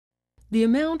The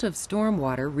amount of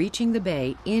stormwater reaching the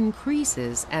bay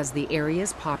increases as the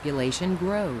area's population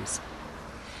grows.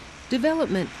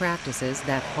 Development practices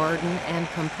that harden and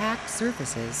compact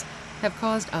surfaces have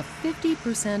caused a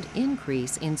 50%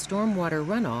 increase in stormwater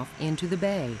runoff into the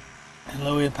bay. And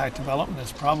low impact development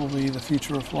is probably the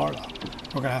future of Florida.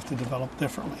 We're going to have to develop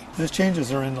differently. Those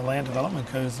changes are in the land development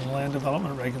codes and land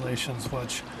development regulations,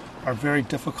 which are very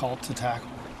difficult to tackle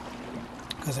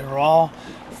because they were all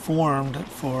formed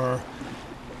for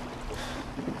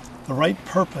the right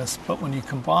purpose, but when you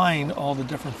combine all the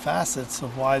different facets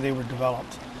of why they were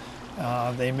developed,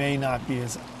 they may not be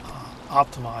as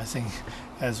optimizing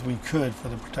as we could for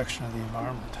the protection of the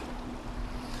environment.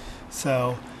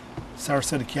 So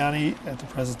Sarasota County at the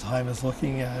present time is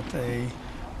looking at a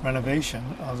renovation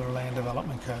of their land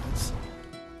development codes.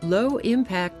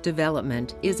 Low-impact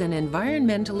development is an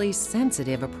environmentally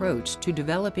sensitive approach to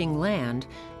developing land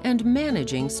and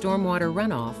managing stormwater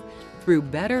runoff through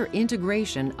better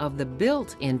integration of the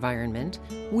built environment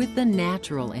with the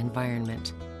natural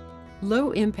environment.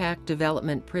 Low-impact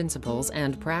development principles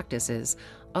and practices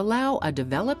allow a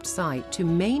developed site to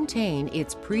maintain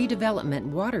its pre-development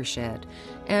watershed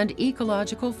and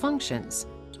ecological functions.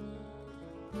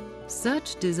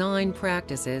 Such design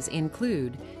practices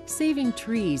include saving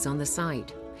trees on the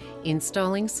site,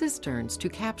 installing cisterns to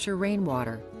capture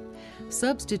rainwater,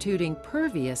 substituting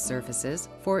pervious surfaces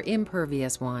for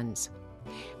impervious ones,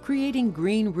 creating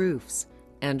green roofs,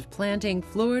 and planting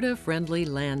Florida-friendly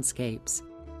landscapes.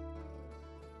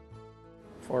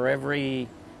 For every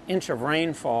inch of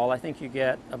rainfall, I think you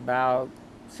get about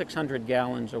 600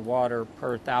 gallons of water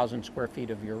per 1,000 square feet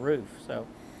of your roof. So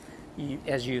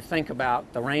as you think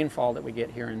about the rainfall that we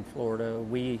get here in Florida,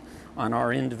 we, on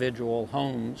our individual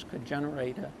homes, could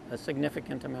generate a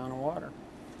significant amount of water.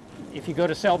 If you go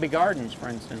to Selby Gardens, for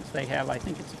instance, they have, I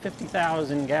think it's a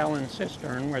 50,000 gallon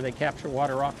cistern where they capture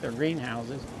water off their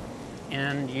greenhouses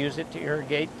and use it to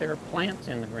irrigate their plants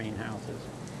in the greenhouses.